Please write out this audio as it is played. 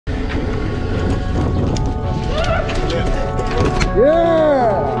Yeah!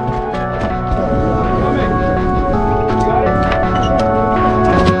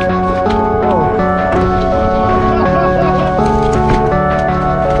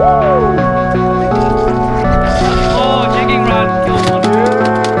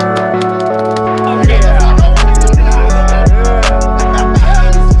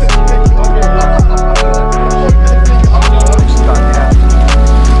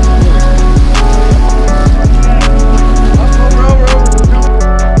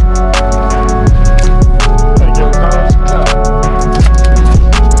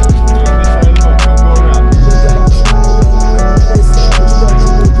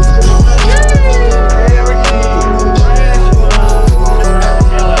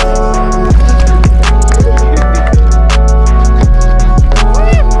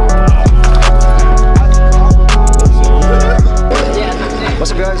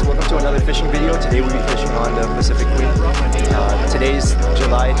 Today's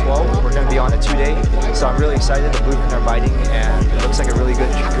July 12th. We're going to be on a 2-day, so I'm really excited. The bluefin are biting, and it looks like a really good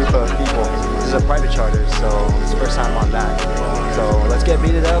group of people. This is a private charter, so it's the first time on that. So let's get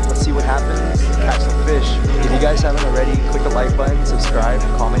baited up. Let's see what happens. Catch some fish. If you guys haven't already, click the like button, subscribe,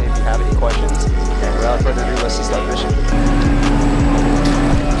 comment if you have any questions, and without further ado, let's just start fishing.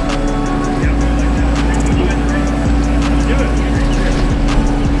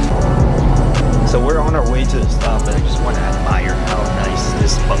 So we're on our way to the stop, and I just want to admire how nice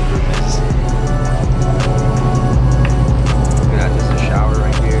this bunk room is. Look at that, there's a shower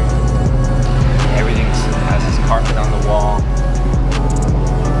right here. Everything has this carpet on the wall.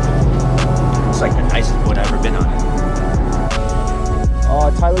 It's like the nicest boat I've ever been on.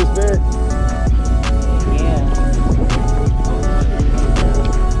 Oh, Tyler's bit. Yeah.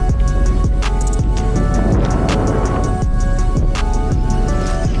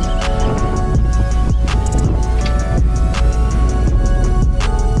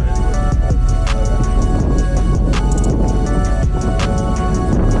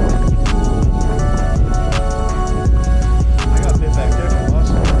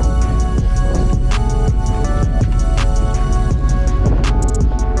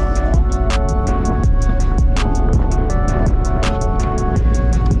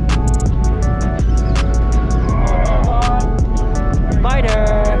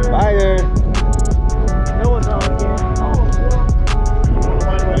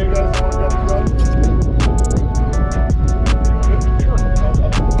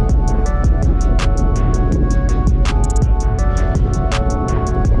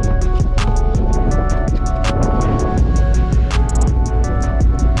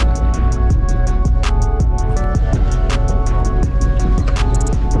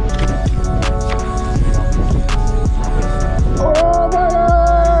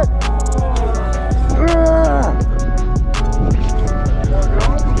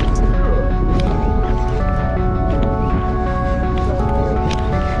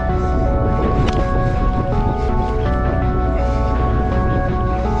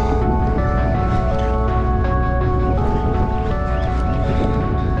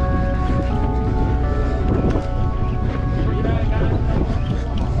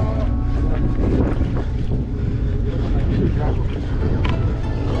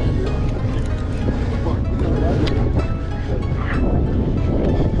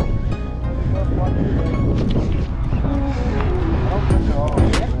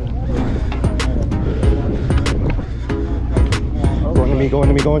 Go on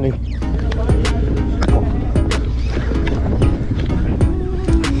to me.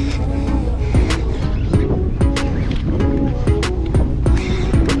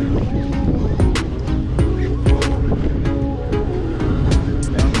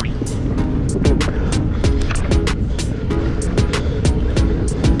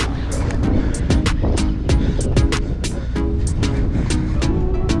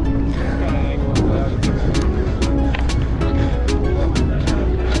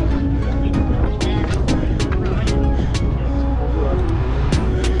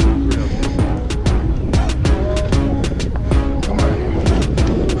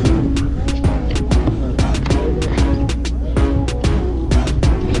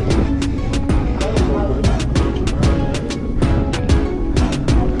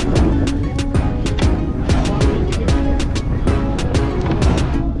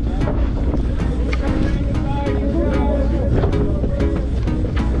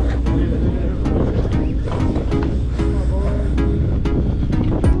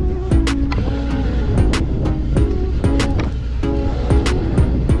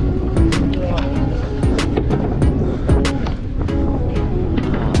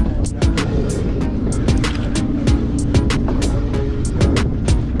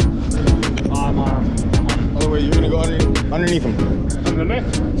 underneath them.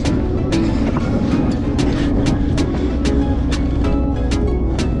 Underneath?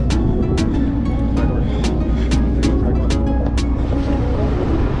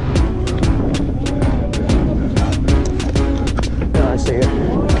 No, I stay here.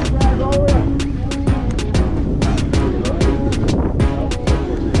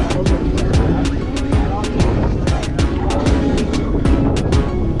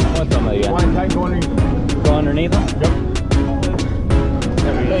 Go underneath them? Yep.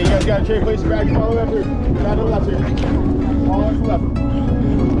 Hey, you guys got a tray place back all the way up here. Back to the left here. All the way to the left.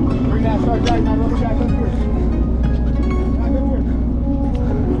 Bring that start back, now run back up here. Back up here.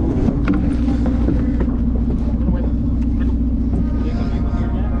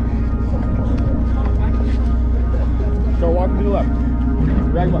 Start walking to the left.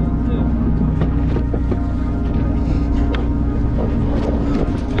 Drag him up.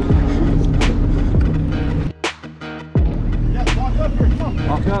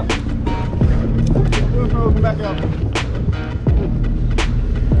 Walk up. Come back up.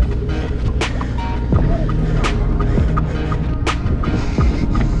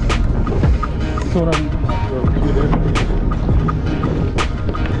 So what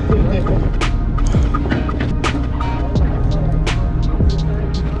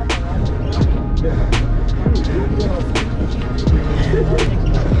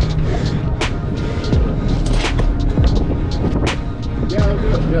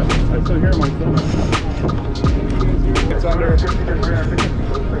Yeah, I still hear myself. It's under.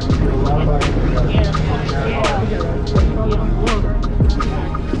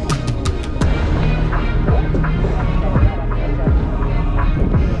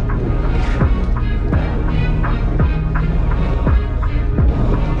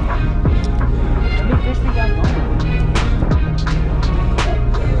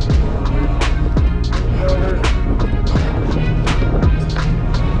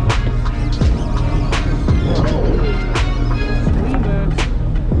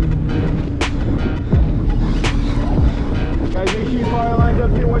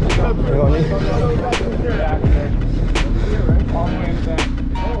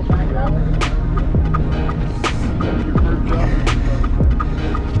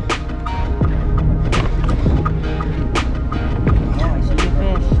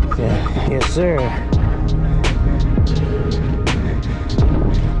 Yes, sir.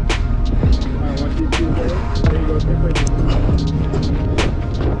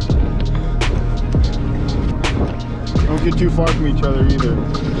 Don't get too far from each other either.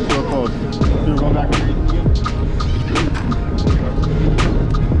 Real close. We're going back and read.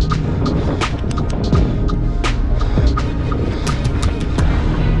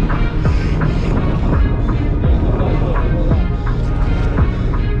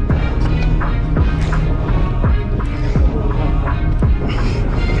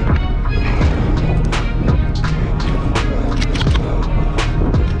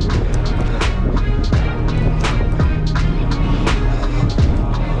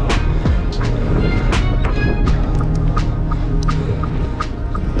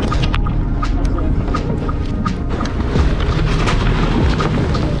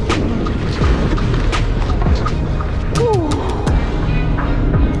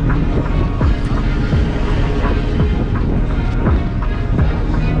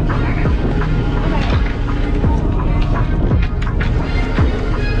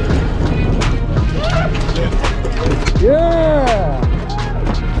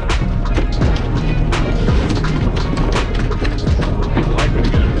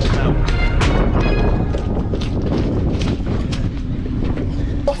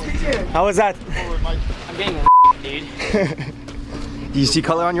 How was that? I'm getting a dude. Do you see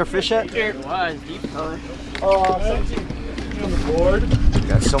color on your fish yet? It was deep color. Oh, on the board.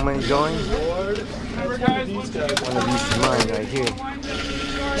 Got so many going. One of these is mine right here.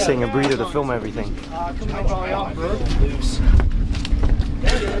 Saying a breeder to film everything.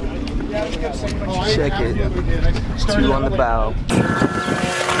 Check it. 2 on the bow.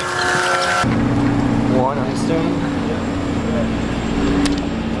 1 on the stern.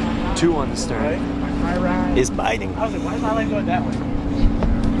 2 on the stern. Is biting. I was like, why is my leg going that way?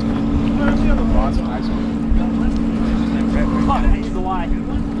 Fuck, I need the line.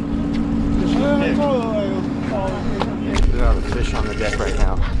 Look at all the fish on the deck right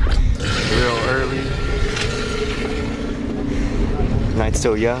now. Real early. Night's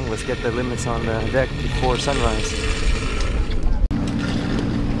still young. Let's get the limits on the deck before sunrise.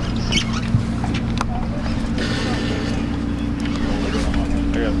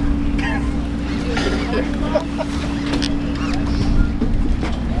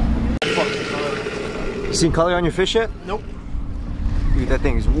 You seen color on your fish yet? Nope. Dude, that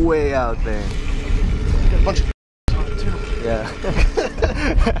thing's way out there. A bunch of Yeah.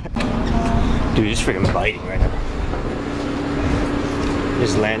 Dude, he's freaking biting right now.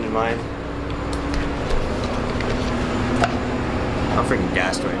 Just landed mine. I'm freaking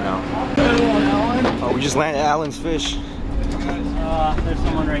gassed right now. Oh, we just landed Alan's fish. There's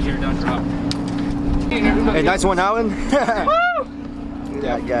someone right here, don't drop. Hey, nice one, Alan. Look at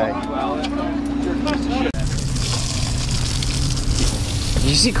that guy. Did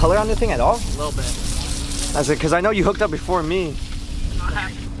you see color on the thing at all? A little bit. That's it, because I know you hooked up before me.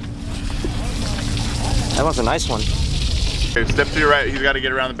 That one's a nice one. Okay, step to your right. He's got to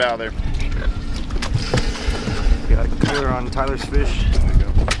get around the bow there. We got color on Tyler's fish.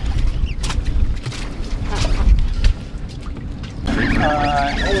 There we go.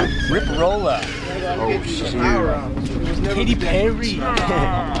 Rip-rolla. Oh, shoot. Katy Perry.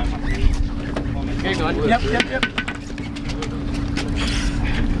 Okay, go ahead. Yep.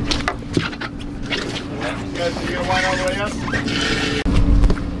 You guys, you gonna wind all the way up?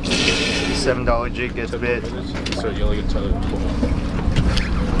 $7 jig gets bit. So you only get Tyler.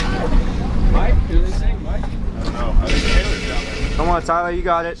 Mike, do this thing, Mike. I don't know. I think Taylor's down there. Come on, Tyler, you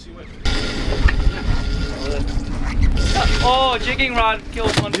got it. Oh, jigging rod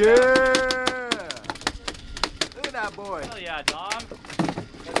killed one. Yeah! Look at that boy. Hell yeah, Dom.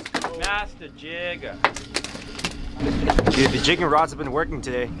 Master jig. Dude, the jigging rods have been working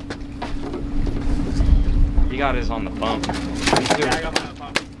today. He got his on the pump. Yeah, I got my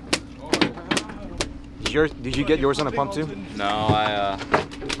pump. Did you get yours on a pump too? No, I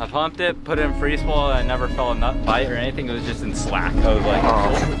pumped it, put it in free spool, and I never felt a nut bite or anything. It was just in slack. I was like,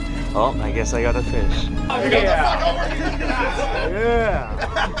 Oh, I guess I got a fish. Yeah.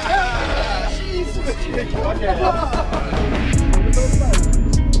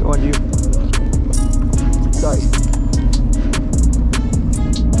 Go on, you. Sorry.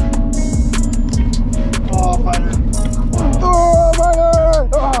 Oh, fighter. Oh, fighter!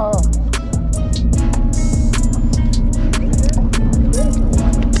 Oh.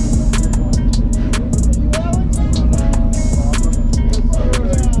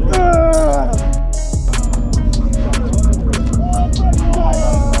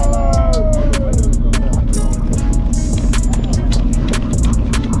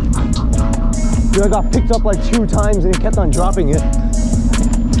 Dude, I got picked up like 2 times and he kept on dropping it.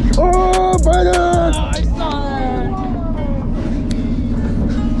 Oh, brother! I saw that.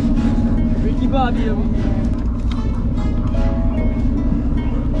 Ricky Bobby.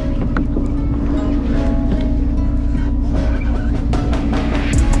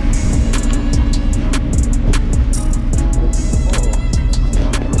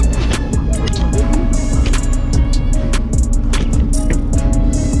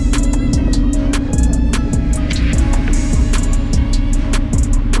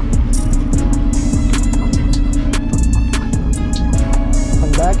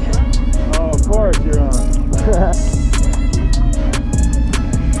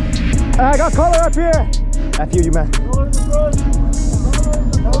 I got color up here. After you, man.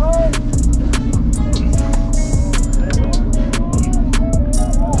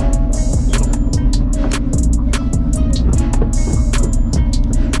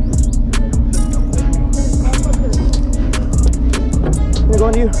 They're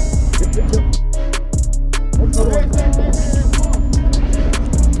going to you.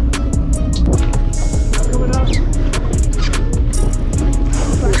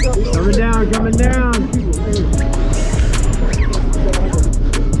 Coming down.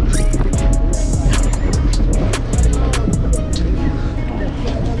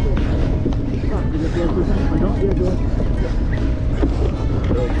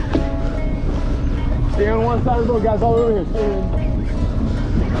 Stay on one side of the boat, guys, all over here.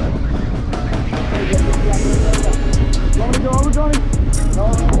 You want me to go over, Johnny?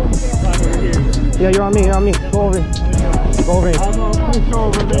 Yeah, you're on me, Go over here. Go over here. Please go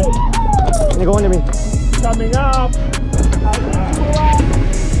over me. You're going to me. Coming up.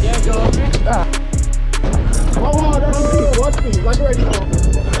 Yeah, go over. Oh, that's me. Watch me. Like right now.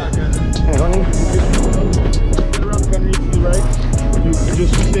 Hey, go on me. Get around underneath you, right? You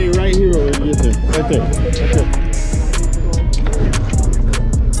just stay right here over here. Get there. Right there. That's it.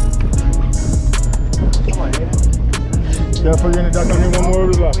 Careful, you're gonna duck on me one more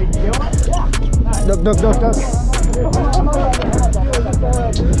over the left. Duck.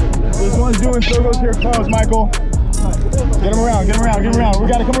 This one's doing circles here close, Michael. Get him around. We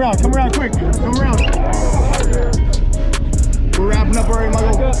gotta come around quick. Come around. We're wrapping up already,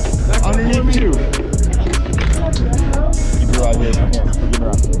 Michael. Underneath you. Keep your rod here. We're getting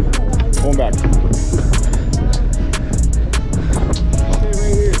around. Going back.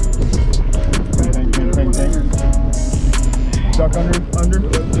 under.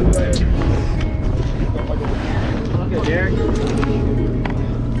 Okay, Derek.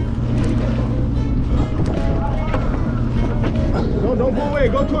 No, don't go away.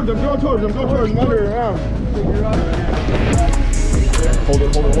 Go towards them. Go towards them. Go towards them. Under and around. Hold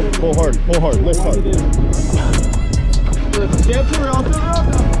it. Hold it. Hold it. Pull hard. Pull hard. Lift hard. Step to around.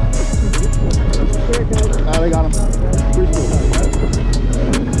 Ah, they got him.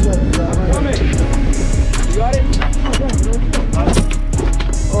 You got it?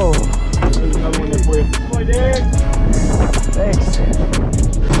 Oh, there's another one there for you. Thanks.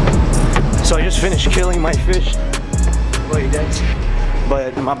 So I just finished killing my fish. Boy, thanks.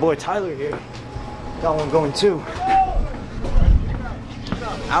 But my boy Tyler here got one going too.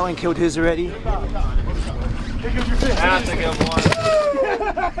 Alan killed his already. That's a good one.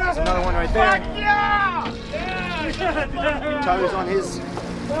 There's another one right there. Tyler's on his.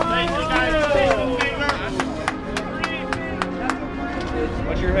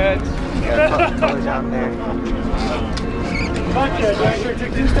 Watch your heads. Yeah, Tyler's down there.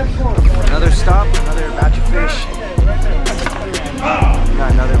 Another stop, another batch of fish.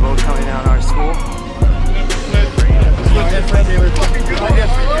 Got another boat coming down our school.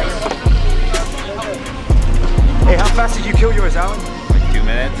 Hey, how fast did you kill yours, Alan? Like 2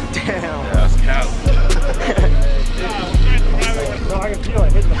 minutes. Damn. Yeah, that's cow. No, I can feel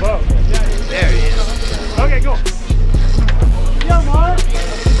it hitting the boat. There he is. Okay, go. Yeah, Mark.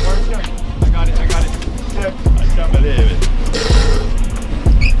 I got it. I can't believe it.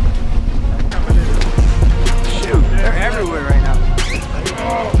 Shoot, they're everywhere right now.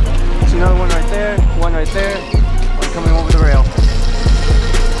 There's another one right there, one coming over the rail.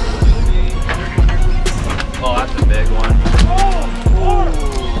 Oh, that's a big one.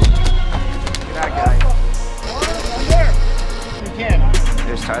 Look at that guy. You can.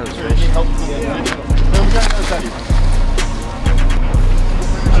 There's Tyler's fish.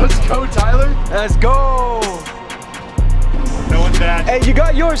 Let's go, Tyler. Let's go! No one's bad. Hey, you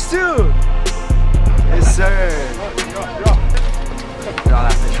got yours too! Yes, sir. Look at all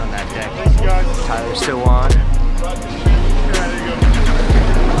that fish on that deck. Tyler's still on.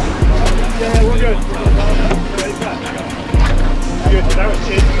 Yeah, we're good. Good, that was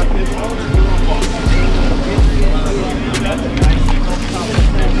chasing the fish.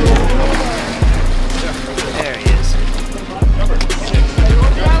 There he is.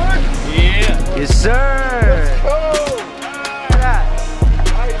 Yeah. Yes, sir! Look at that.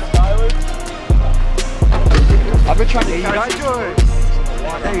 I've been trying to You got yours.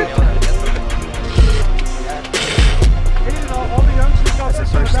 There you go. That's the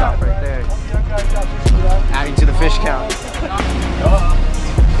first stop right there. Adding to the fish count.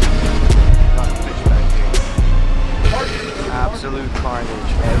 Absolute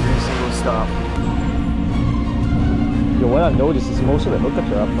carnage every single stop. Yo, what I noticed is most of the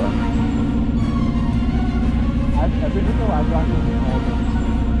hookups are up front. Every hookup I've gotten.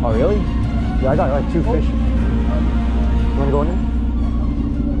 Oh, really? Yeah, I got like 2 fish. You want to go in there?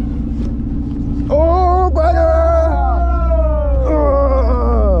 Oh, brother!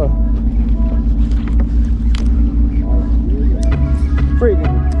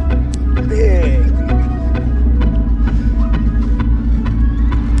 Freaking big.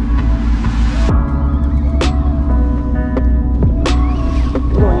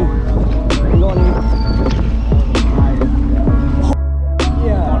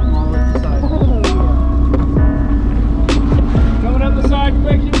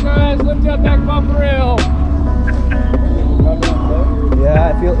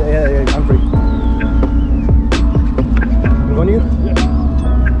 Yeah, I'm free. I'm going to you? Yeah.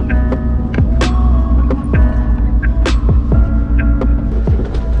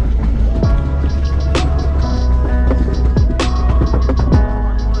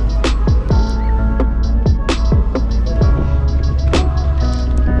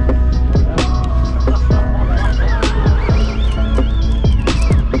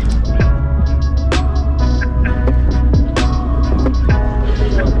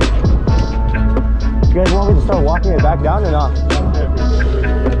 You guys want me to start walking it back down or not?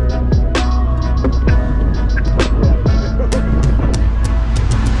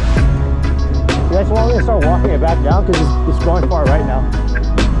 You guys want me to start walking it back down because it's going far right now?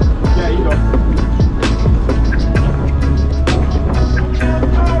 Yeah, you go.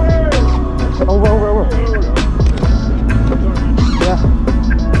 Over. Yeah.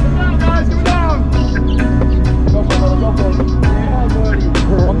 Come down. Go for it, go for it. Yeah, buddy.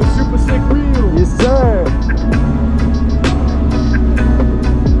 On the super sick reel. Yes, sir.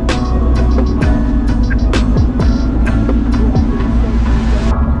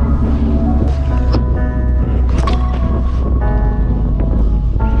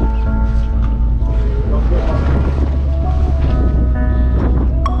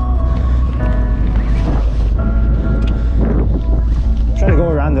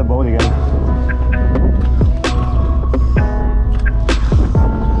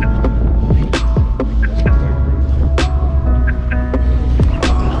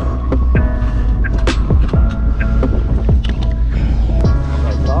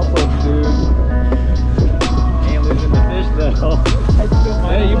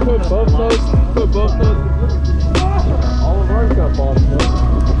 both those. Put both those. All of ours got balls.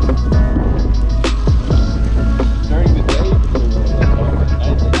 During the day.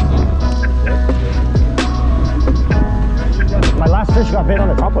 My last fish got bit on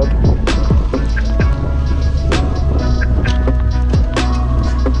the top hook.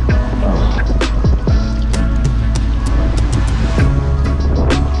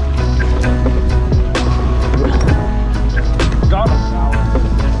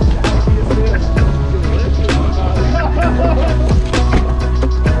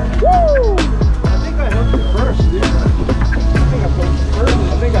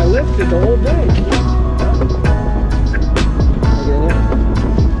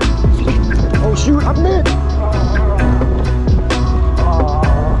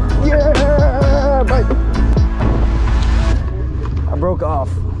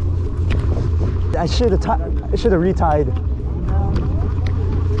 I should have retied.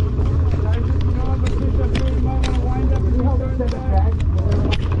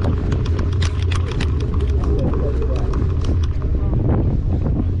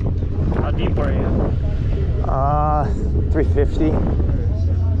 How deep are you? 350.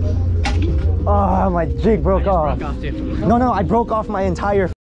 Oh, my jig broke off. No, I broke off my entire.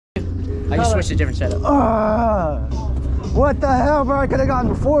 I just switched to a different setup. What the hell, bro? I could have gotten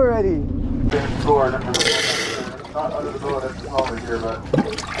before already. Not under the boat, that's over here, but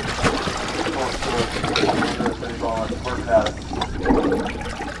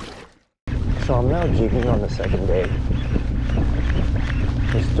so I'm now jigging on the second day.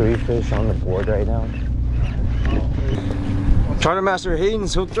 There's 3 fish on the board right now. Charter Master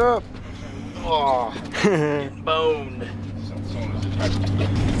Hayden's hooked up. Oh, boned.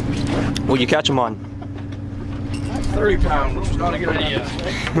 What'd you catch him on? 30 pound, which was not a good idea.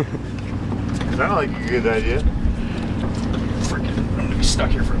 Sound like a good idea. Freaking, I'm gonna be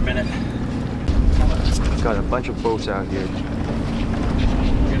stuck here for a minute. Got a bunch of boats out here.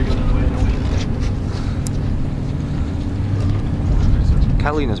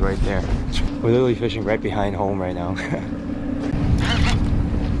 Catalina's right there. We're literally fishing right behind home right now.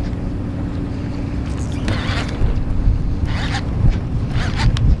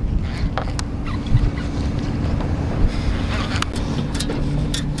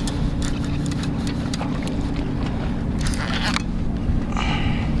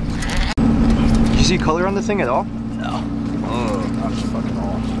 See color on the thing at all? No. Oh, that's fucking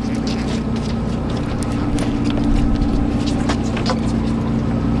awesome.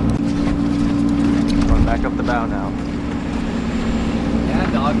 Going back up the bow now.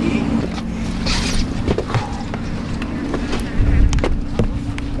 Yeah, doggy.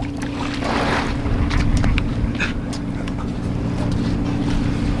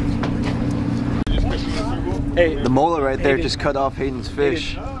 Hey, the mola right there just cut off Hayden's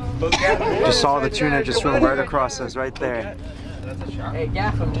fish. Just saw the tuna just swim right across us right there. Hey,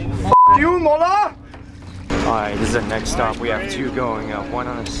 gaff him, dude. You, mola! Alright, this is the next stop. We have 2 going up. 1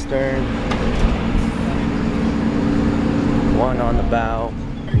 on the stern. 1 on the bow.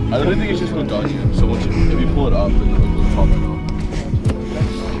 I don't think it's just hooked on you. So once if you pull it up, then it'll pop right off.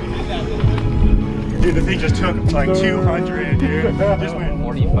 Dude, the thing just took like 200, dude. Just went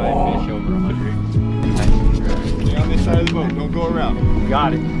 45 fish over 100. Stay on this side of the boat. Don't go around.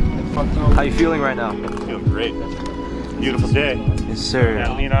 got it. How you feeling right now? Feeling great. Beautiful day. Yes, sir.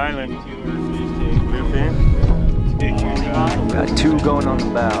 Catalina Island. Bluefin. Got 2 going on the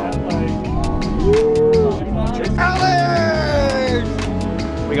bow. Alex!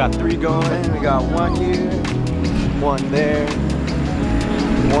 We got 3 going. We got 1 here, 1 there,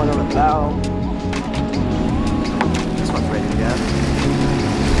 1 on the bow. This one's ready to gap.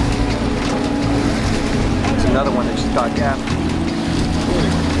 There's another one that just got gapped.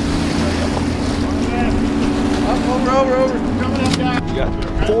 Rover, coming up, guys. We got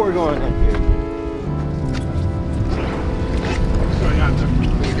 4 going up here.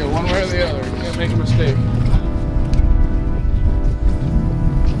 You go one way or the other. You can't make a mistake.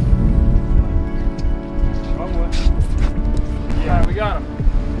 Yeah, we got him.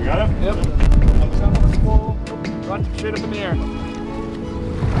 You got him? Yep. Bunch of shit up in the air.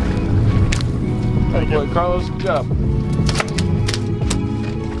 Thank you. Carlos, good job.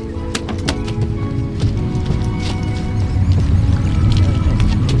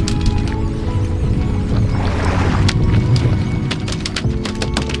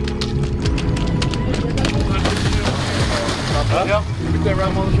 Yep. Get that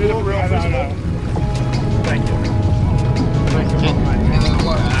round on the shit up real fast. Thank you. And then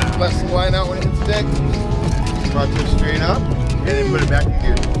let the line out when it hits the deck. Drop it straight up, and then put it back in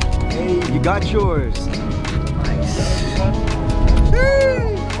gear. Hey, you got yours. Nice.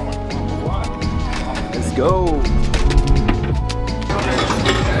 Oh my Let's go.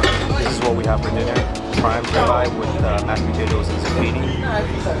 This is what we have for dinner. Prime ribeye with mashed potatoes and zucchini.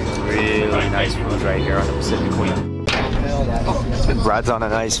 Really nice food right here on the Pacific Queen. Brad's on a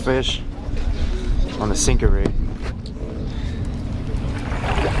nice fish on the sinker rig.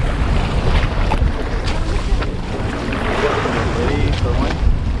 Ready for one?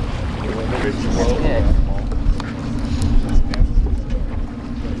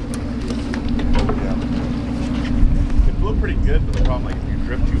 It blew pretty good, but the problem, like, if you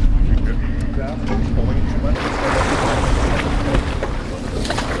drip too fast, it's pulling it too much.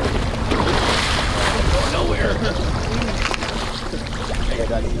 Nowhere.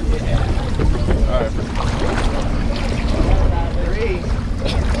 Alright.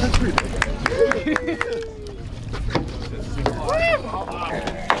 That's pretty big.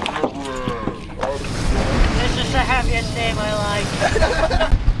 This is the happiest day of my life.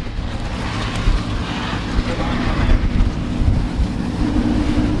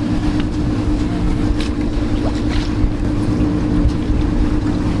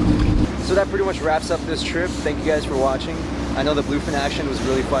 So that pretty much wraps up this trip. Thank you guys for watching. I know the bluefin action was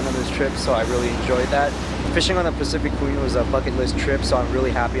really fun on this trip, so I really enjoyed that. Fishing on the Pacific Queen was a bucket list trip, so I'm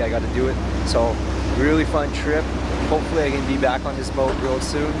really happy I got to do it. So really fun trip. Hopefully I can be back on this boat real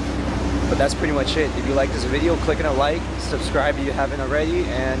soon. But that's pretty much it. If you like this video, click on a like, subscribe if you haven't already,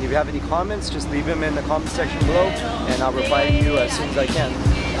 and if you have any comments, just leave them in the comment section below, and I'll reply to you as soon as I can.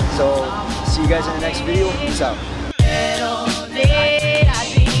 So see you guys in the next video. Peace out.